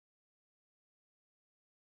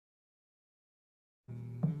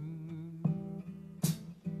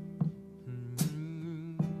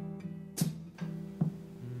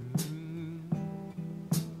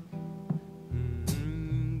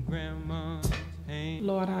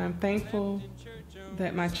Lord, I am thankful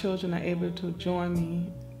that my children are able to join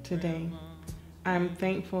me today. I am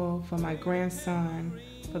thankful for my grandson,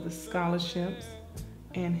 for the scholarships,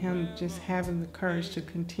 and him just having the courage to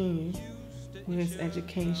continue with his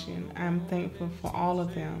education. I'm thankful for all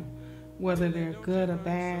of them, whether they're good or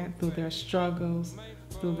bad, through their struggles,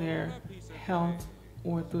 through their health,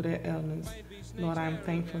 or through their illness. Lord, I'm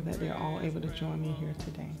thankful that they're all able to join me here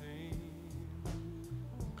today.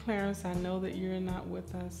 Clarence, I know that you're not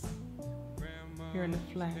with us here in the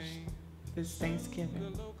flesh this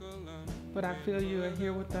Thanksgiving, but I feel you are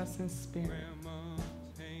here with us in spirit.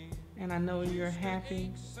 And I know you're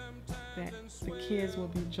happy that the kids will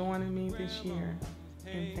be joining me this year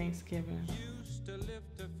in Thanksgiving. Used to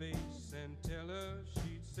lift her face and tell her,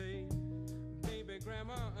 she'd say, baby,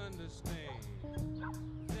 grandma, understand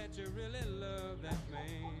that you really love that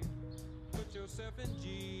man. Put yourself in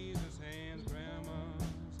Jesus' hands, grandma's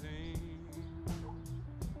hands.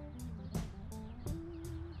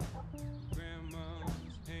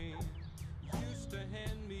 Grandma's hand used to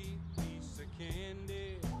hand me a piece of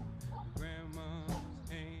candy. Grandma's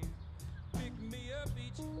hand picked me up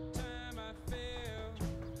each time I fell.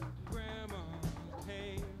 Grandma's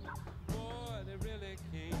hand, boy, they really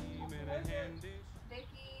came in handy.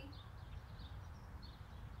 Vicky.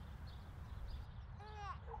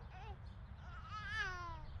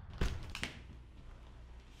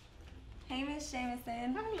 Hey, Miss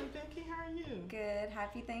Jamison. Hi, Vicky. How are you? Good.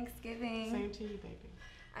 Happy Thanksgiving. Same to you, baby.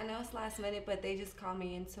 I know it's last minute, but they just called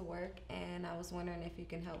me into work, and I was wondering if you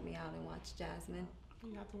can help me out and watch Jasmine.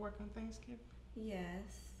 You have to work on Thanksgiving?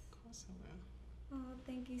 Yes. Of course I will. Oh,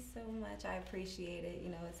 thank you so much. I appreciate it. You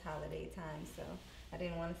know, it's holiday time, so I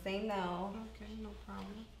didn't want to say no. Okay, no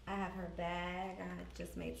problem. I have her bag. I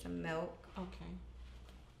just made some milk. Okay.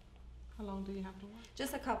 How long do you have to work?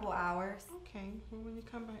 Just a couple hours. Okay. Well, when you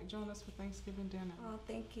come back, join us for Thanksgiving dinner. Oh,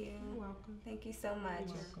 thank you. You're welcome. Thank you so much.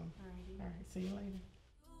 You're welcome. Alrighty. All right. See you later.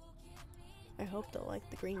 I hope they'll like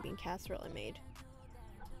the green bean casserole I made.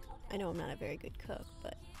 I know I'm not a very good cook,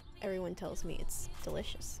 but everyone tells me it's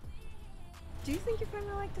delicious. Do you think your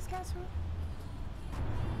family like this casserole?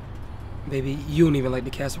 Baby, you don't even like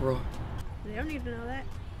the casserole. They don't need to know that.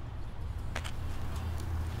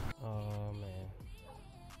 Oh man,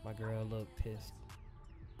 my girl looked pissed.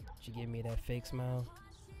 She gave me that fake smile.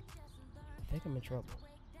 I think I'm in trouble.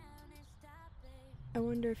 I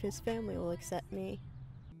wonder if his family will accept me.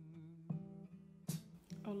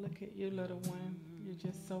 Oh, look at you, little one. You're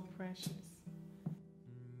just so precious.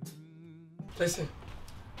 Listen,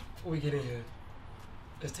 before we get in here,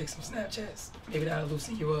 let's take some Snapchats. Maybe that'll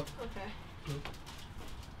loosen you up. Okay.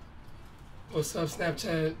 What's up,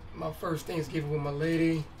 Snapchat? My first Thanksgiving with my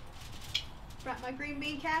lady. Brought my green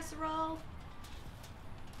bean casserole.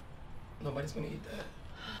 Nobody's gonna eat that.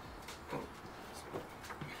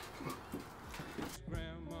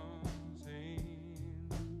 Grandma's hand.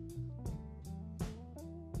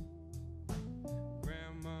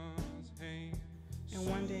 Grandma's hand. And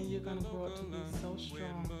one day you're going to grow up to be so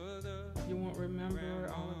strong. You won't remember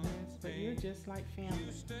all of this, but you're just like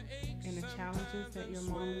family. And the challenges that your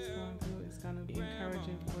mom is going through is going to be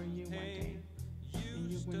encouraging for you one day. And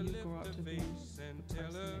when you grow up to be the person that you're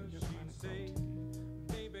going to grow to be.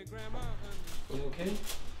 You okay?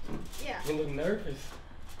 Yeah. You look nervous.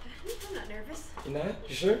 I'm not nervous. You not?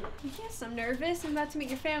 You sure? Yes, I'm nervous. I'm about to meet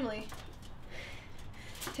your family.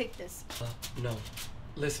 Take this. No.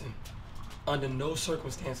 Listen, under no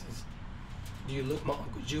circumstances do you look my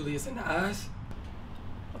Uncle Julius in the eyes.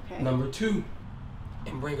 Okay. Number 2,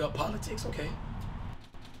 and bring up politics, okay?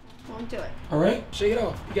 Won't do it. All right? Shake it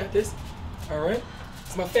off. You got this. All right?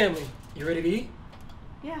 It's my family. You ready to eat?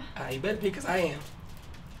 Yeah. You better be, because I am.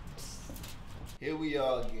 Here we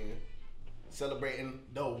are again, celebrating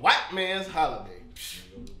the white man's holiday.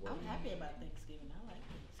 I'm happy about Thanksgiving. I like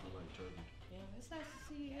Thanksgiving. I like turkey. Yeah, it's nice to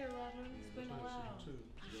see you here, Roger. It's been a while. You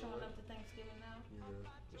showing up to Thanksgiving now? Yeah,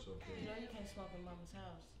 it's okay. You know you can't smoke in Mama's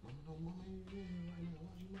house. No, Mama ain't doing it right now.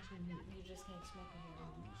 Why you messing with me? You just can't smoke in here.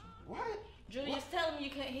 What? Julius, tell him you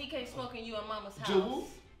can't. He can't smoke in you in Mama's house. Jehu?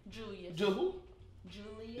 Julius. Jehu?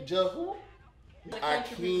 Julius. Jehu? The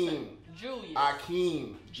country people say Akeem. Julius.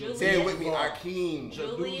 Akeem. Julius. Say it with me, Akeem.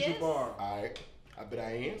 Julius. Alright. I bet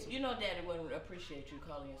I answer. You know Daddy wouldn't appreciate you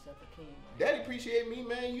calling yourself a king. Right? Daddy appreciate me,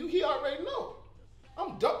 man. He already know.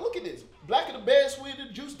 I'm dark. Look at this. Blacker the bed, sweeter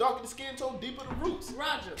the juice, darker the skin tone, deeper the roots.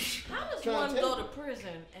 Roger, how does Trying one to tell go you. to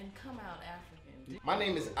prison and come out African? My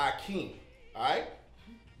name is Akeem. Alright?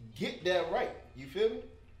 Get that right. You feel me?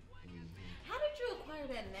 How did you acquire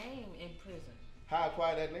that name in prison? How I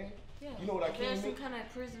acquired that name? Yeah. You know what Is there Akeem some means? kind of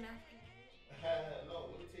prison African? No,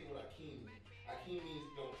 let me tell you what Akeem means. Akeem means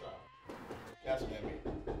don't try. That's what that means.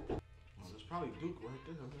 Duke right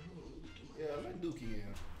there, man. Yeah, let Dookie in.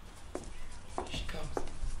 Here she comes.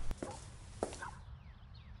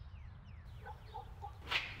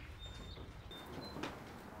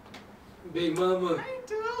 Big Mama. Hey,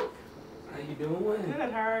 Duke. How you doing?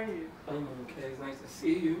 Good, how are you? I'm okay. It's nice to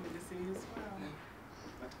see you. Good to see you as well.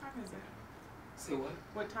 What time is it? Say what?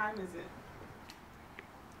 What time is it?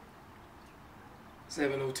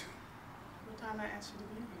 7:02. What time I asked you to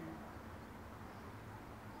be here?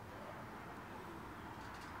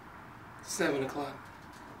 7 o'clock.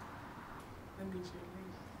 That means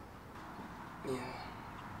you're late.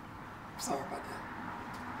 Yeah. Sorry about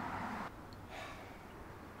that.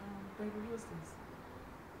 Baby, who is this?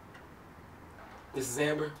 This is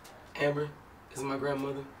Amber. Amber is my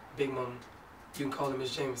grandmother, Big Mama. You can call her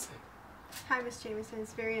Miss Jameson. Hi, Miss Jameson.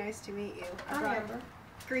 It's very nice to meet you. I Hi, brought Amber.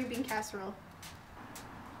 green bean casserole.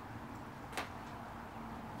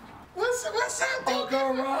 What's up, Duke?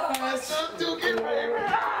 Uncle Ross. What's up, Duke, baby?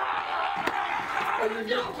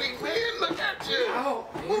 Yo, big man, look at you. Oh,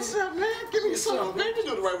 What's up, man? Give me some, man. You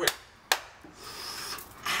do it the right way.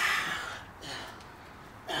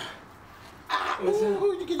 What's up?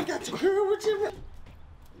 Ooh, you got your girl with you, man.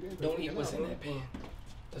 Don't eat what's in that pan.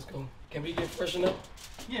 Let's go. Can we get freshened up?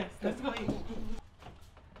 Yes, let's go eat.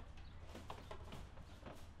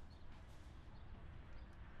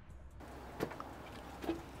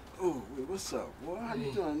 Oh, wait, what's up, boy? How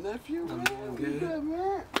you doing, nephew? I'm man? doing good. You good,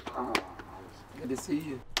 man? Oh, Good to see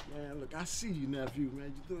you. man, look, I see you, nephew,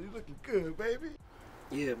 man. You looking good, baby.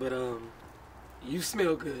 Yeah, but you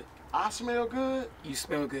smell good. I smell good. You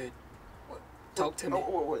smell good. Talk to me.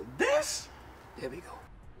 Oh, wait, this? There we go.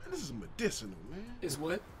 Man, this is medicinal, man. It's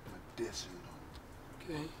what? Medicinal.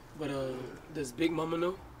 Okay. But does Big Mama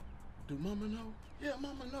know? Do Mama know? Yeah,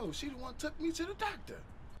 Mama knows. She the one took me to the doctor.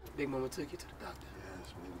 Big Mama took you to the doctor.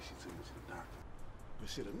 Yes, maybe she took me to the doctor. But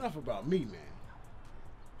shit, enough about me, man.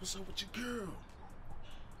 What's up with your girl?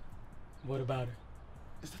 What about her?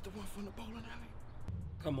 Is that the one from the bowling alley?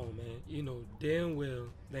 Come on, man. You know damn well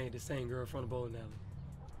they ain't the same girl from the bowling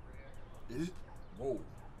alley. Is it? Whoa.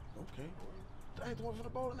 Okay. That ain't the one from the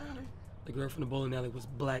bowling alley? The girl from the bowling alley was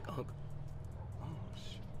black, Uncle. Oh,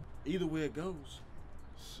 shit. Either way it goes,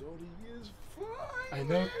 Shorty is fine. I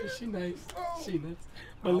know. Man. She nice. Oh. She nice.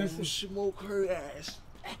 But I listen, will smoke her ass.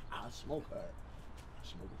 I'll smoke her.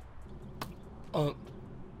 Smoke her. Unc,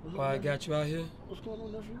 why I got you out here, What's going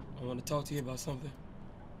on, nephew? I want to talk to you about something.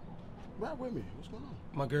 Ride with me. What's going on?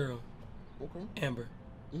 My girl, Okay. Amber.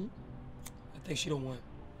 Hmm? I think she the one.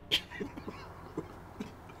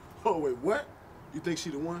 Oh, wait, what? You think she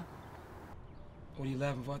the one? What are you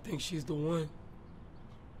laughing for? I think she's the one.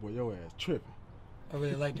 Well, your ass tripping. I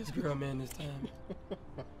really like this girl, man, this time.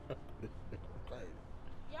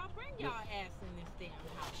 Y'all bring y'all ass in this damn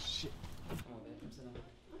house. Shit. Oh,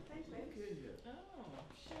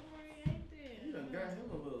 chivalry ain't You dead. done got him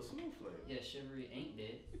a little snowflake. Yeah, chivalry ain't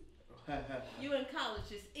dead. You in college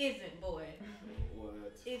just isn't, boy.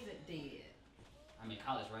 What? Isn't dead. I'm in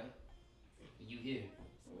college, right? You here?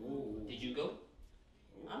 Oh. Did you go?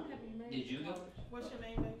 I'm happy you made it. Did you go? What's your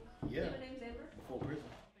name, baby? Yeah. My name's Amber. Before prison.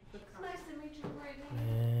 Nice to meet you, Brittany.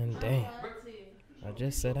 Man, dang. I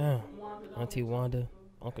just sat down. Auntie Wanda,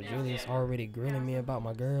 Uncle Julius already grilling me about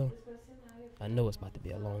my girl. I know it's about to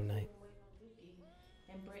be a long night.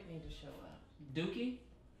 And Brittany to show up. Dookie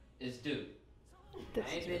is Duke. This I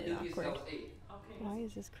ain't is been really Dookie since I awkward. was 8. Why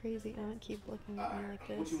is this crazy aunt keep looking at me like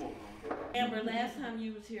What this? you want, Mom? Amber, last time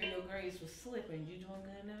you was here, your grades was slipping. You doing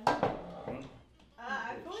good now?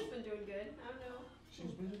 I've always been doing good. I don't know.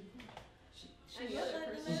 She's busy.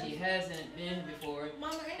 She hasn't been before.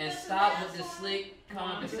 Mama, ain't And that the stop last with the one? slick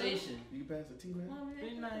conversation. You can pass the tea, man? Mama, Be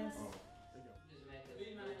ain't that the nice. last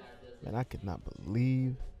Man, I could not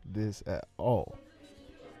believe this at all.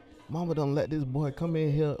 Mama done let this boy come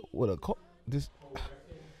in here with a this.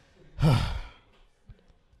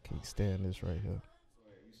 Can't stand this right here.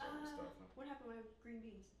 What happened to my green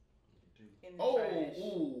beans? In the Oh, trash.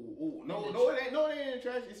 ooh. No, it ain't. No, it ain't in the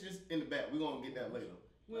trash. It's just in the back. We're gonna get that later.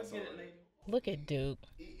 We'll get it later. Look at Duke.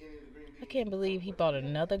 Eat any of the green I beans. can't believe he brought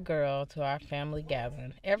another girl to our family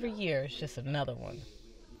gathering. Every year it's just another one.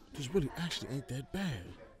 This really actually ain't that bad.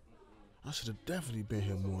 I should have definitely been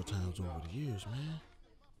here more times over the years, man.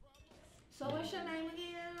 So what's your name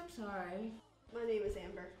again? I'm sorry. My name is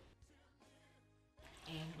Amber.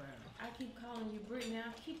 Amber. I keep calling you Brittany.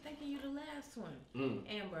 I keep thinking you the last one.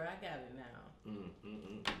 Amber, I got it now. I'm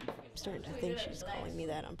starting to think she's calling me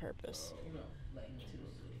that on purpose.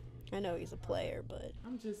 I know he's a player, but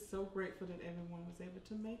I'm just so grateful that everyone was able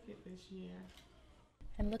to make it this year.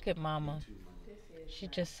 And look at Mama. She's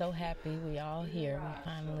just so happy we all here. We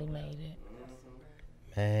finally made it.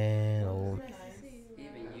 Man, oh,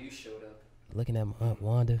 looking at my Aunt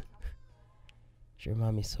Wanda, she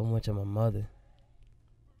reminds me so much of my mother.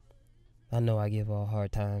 I know I give her a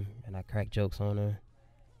hard time and I crack jokes on her.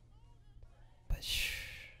 But shh,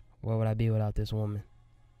 where would I be without this woman?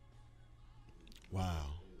 Wow.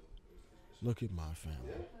 Look at my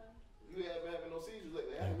family.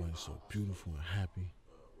 Everybody's so beautiful and happy.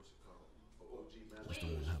 Just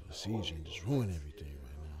don't want to have a seizure and just ruin everything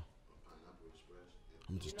right now.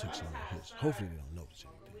 I'm gonna just take some of the hits. Hopefully they don't notice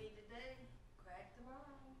anything.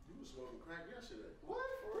 You was smoking crack yesterday. What?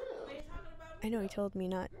 For real? I know he told me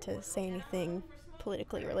not to say anything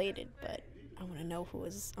politically related, but I want to know who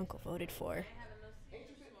his uncle voted for.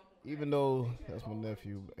 Even though that's my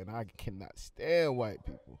nephew, and I cannot stand white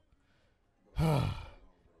people.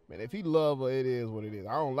 Man, if he love her, it is what it is.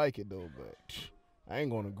 I don't like it though, but I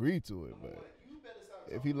ain't gonna agree to it. But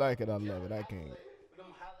if he like it, I love it. I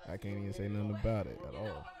can't even say nothing about it at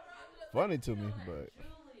all. Funny to me, but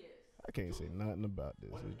I can't say nothing about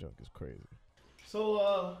this. This junk is crazy.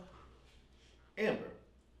 So, Amber.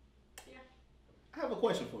 Yeah. I have a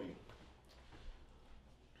question for you.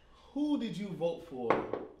 Who did you vote for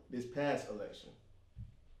this past election?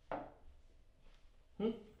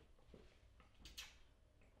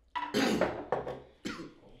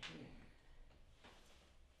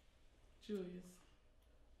 Julius.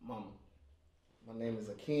 Mama, my name is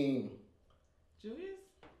Akeem. Julius?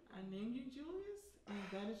 I named you Julius, and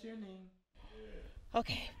that is your name.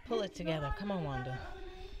 Okay, pull it together. Come on, Wanda.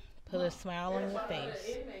 Put a smile on your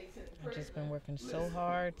face. I've just been working so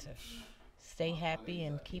hard to stay happy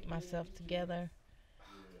and keep myself together.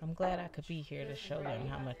 I'm glad I could be here to show them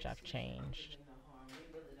how much I've changed.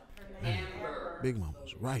 Big Mama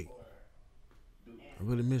was right. I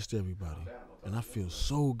really missed everybody, and I feel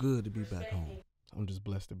so good to be back home. I'm just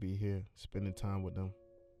blessed to be here, spending time with them.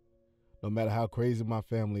 No matter how crazy my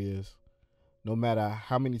family is, no matter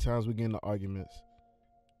how many times we get into arguments,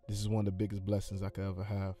 this is one of the biggest blessings I could ever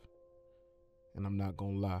have. And I'm not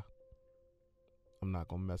gonna lie, I'm not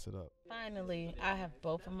gonna mess it up. Finally, I have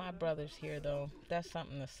both of my brothers here, though. That's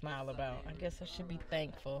something to smile about. I guess I should be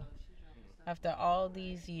thankful. After all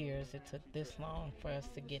these years, it took this long for us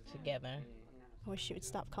to get together. I wish you would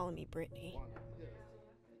stop calling me Brittany.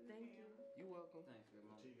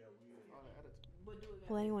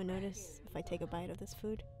 Will anyone notice if I take a bite of this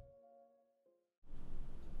food?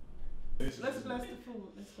 Let's bless the food.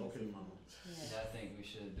 Let's bless the food. Yeah, I think we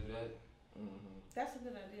should do that. That's a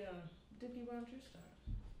good idea. Dickie, why don't you start?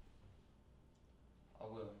 I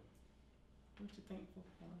will. What you thankful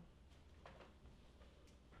for?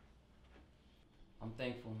 I'm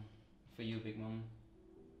thankful for you, Big Mama,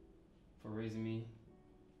 for raising me,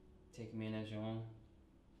 taking me in as your own,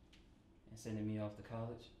 and sending me off to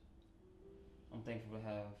college. I'm thankful to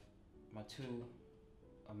have my two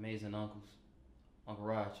amazing uncles. Uncle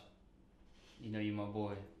Raj, you know you're my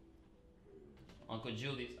boy. Uncle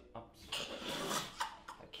Julius,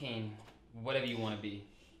 Akeem, whatever you want to be.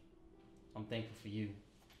 I'm thankful for you.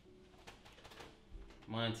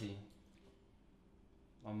 My auntie,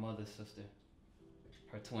 my mother's sister,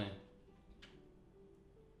 her twin.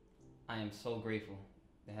 I am so grateful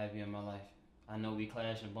to have you in my life. I know we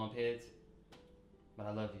clash and bump heads, but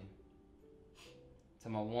I love you. To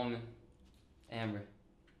my woman, Amber,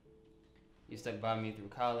 you stuck by me through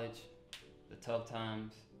college, the tough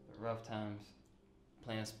times, the rough times,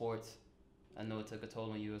 playing sports. I know it took a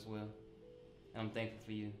toll on you as well, and I'm thankful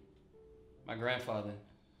for you. My grandfather,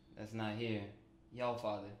 that's not here, y'all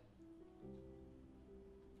father,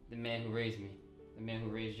 the man who raised me, the man who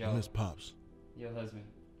raised y'all. I miss Pops. Your husband.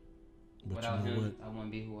 But without you know him, what? I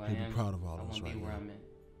wouldn't be who I He'd am. be proud of all I of us wouldn't right be where now. I'm at.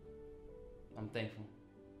 I'm thankful.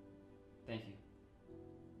 Thank you.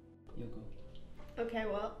 Yoko. Okay,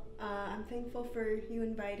 well, I'm thankful for you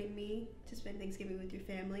inviting me to spend Thanksgiving with your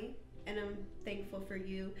family, and I'm thankful for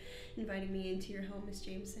you inviting me into your home, Miss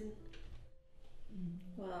Jameson.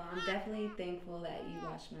 Well, I'm definitely thankful that you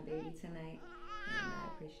watched my baby tonight, and I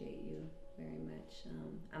appreciate you very much.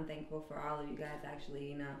 I'm thankful for all of you guys. Actually,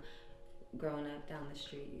 you know, growing up down the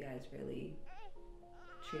street, you guys really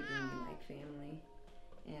treated me like family,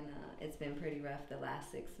 and it's been pretty rough the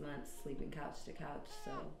last 6 months, sleeping couch to couch.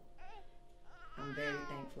 So I'm very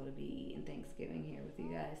thankful to be eating Thanksgiving here with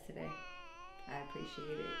you guys today. I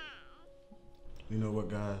appreciate it. You know what,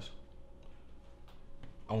 guys?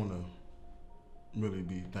 I want to really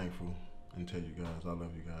be thankful and tell you guys I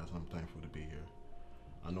love you guys. I'm thankful to be here.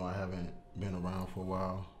 I know I haven't been around for a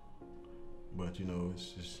while, but you know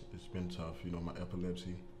it's been tough. You know, my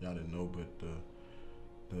epilepsy, y'all didn't know, but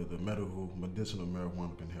the medicinal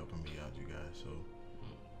marijuana been helping me out, you guys. So,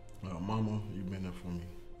 Mama, you've been there for me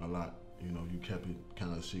a lot. You know, you kept it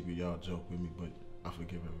kind of secret. Y'all joke with me, but I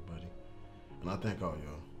forgive everybody. And I thank all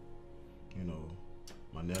y'all. You know,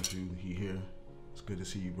 my nephew, he here. It's good to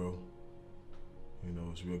see you, bro. You know,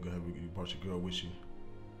 it's real good having you brought your girl with you.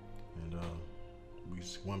 And we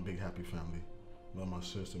one big happy family. Love my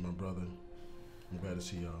sister, my brother. I'm glad to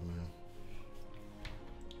see y'all, man.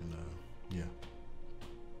 And yeah.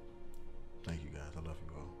 Thank you guys. I love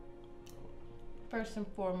you all. First and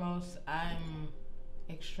foremost, I'm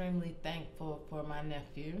extremely thankful for my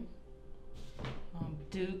nephew,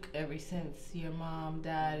 Duke. Ever since your mom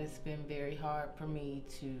died, it's been very hard for me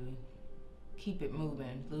to keep it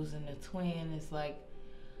moving. Losing a twin is like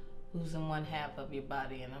losing one half of your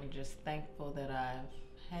body, and I'm just thankful that I've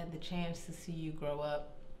had the chance to see you grow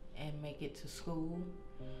up and make it to school.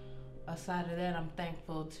 Aside of that, I'm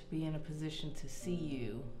thankful to be in a position to see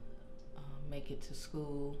you make it to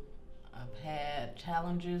school. I've had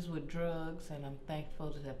challenges with drugs, and I'm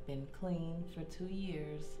thankful to have been clean for 2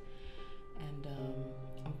 years. And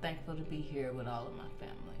I'm thankful to be here with all of my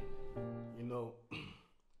family. You know,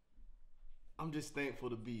 I'm just thankful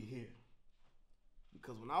to be here.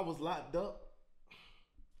 Because when I was locked up,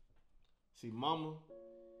 see, Mama,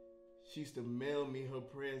 she used to mail me her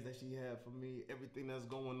prayers that she had for me, everything that's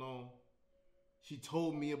going on. She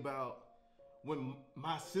told me about when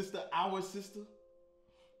my sister, our sister,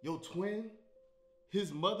 your twin,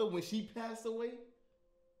 his mother, when she passed away.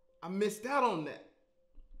 I missed out on that.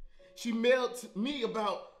 She mailed to me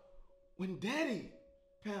about when Daddy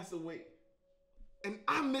passed away. And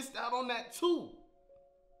I missed out on that too.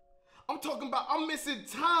 I'm talking about I'm missing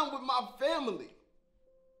time with my family.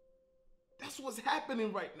 That's what's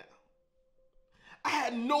happening right now. I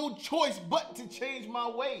had no choice but to change my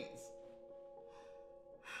ways.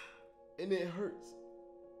 And it hurts.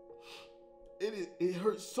 It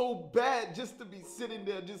hurts so bad just to be sitting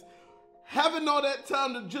there, just having all that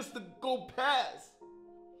time to go past.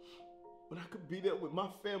 But I could be there with my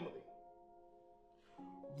family.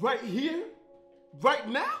 Right here, right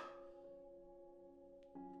now.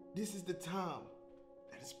 This is the time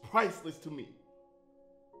that is priceless to me.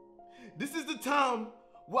 This is the time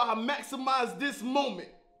where I maximize this moment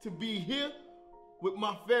to be here with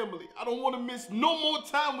my family. I don't want to miss no more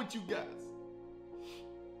time with you guys.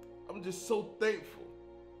 I'm just so thankful.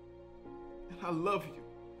 And I love you.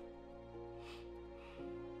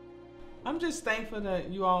 I'm just thankful that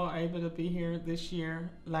you all are able to be here this year.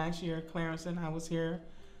 Last year, Clarence and I was here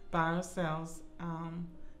by ourselves. And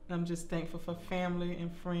I'm just thankful for family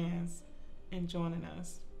and friends in joining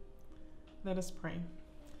us. Let us pray.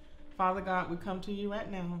 Father God, we come to you right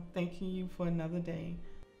now, thanking you for another day.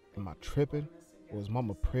 Am I tripping? Or is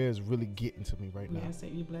Mama prayers really getting to me right now? We ask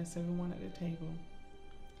that you bless everyone at the table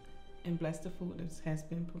and bless the food that has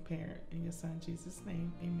been prepared. In your son Jesus'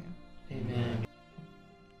 name, amen. Amen.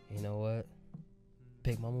 You know what?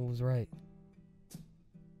 Big Mama was right.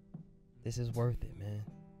 This is worth it, man.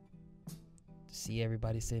 To see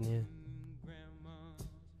everybody sitting here.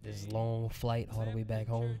 This long flight all the way back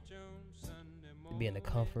home. To be in the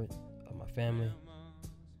comfort of my family.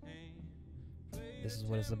 This is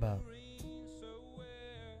what it's about.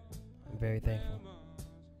 I'm very thankful.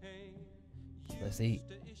 Let's eat.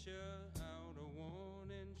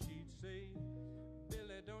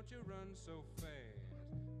 So fast,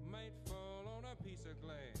 might fall on a piece of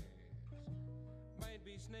glass, might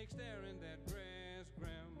be snakes there in that grass,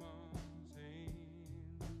 Grandma.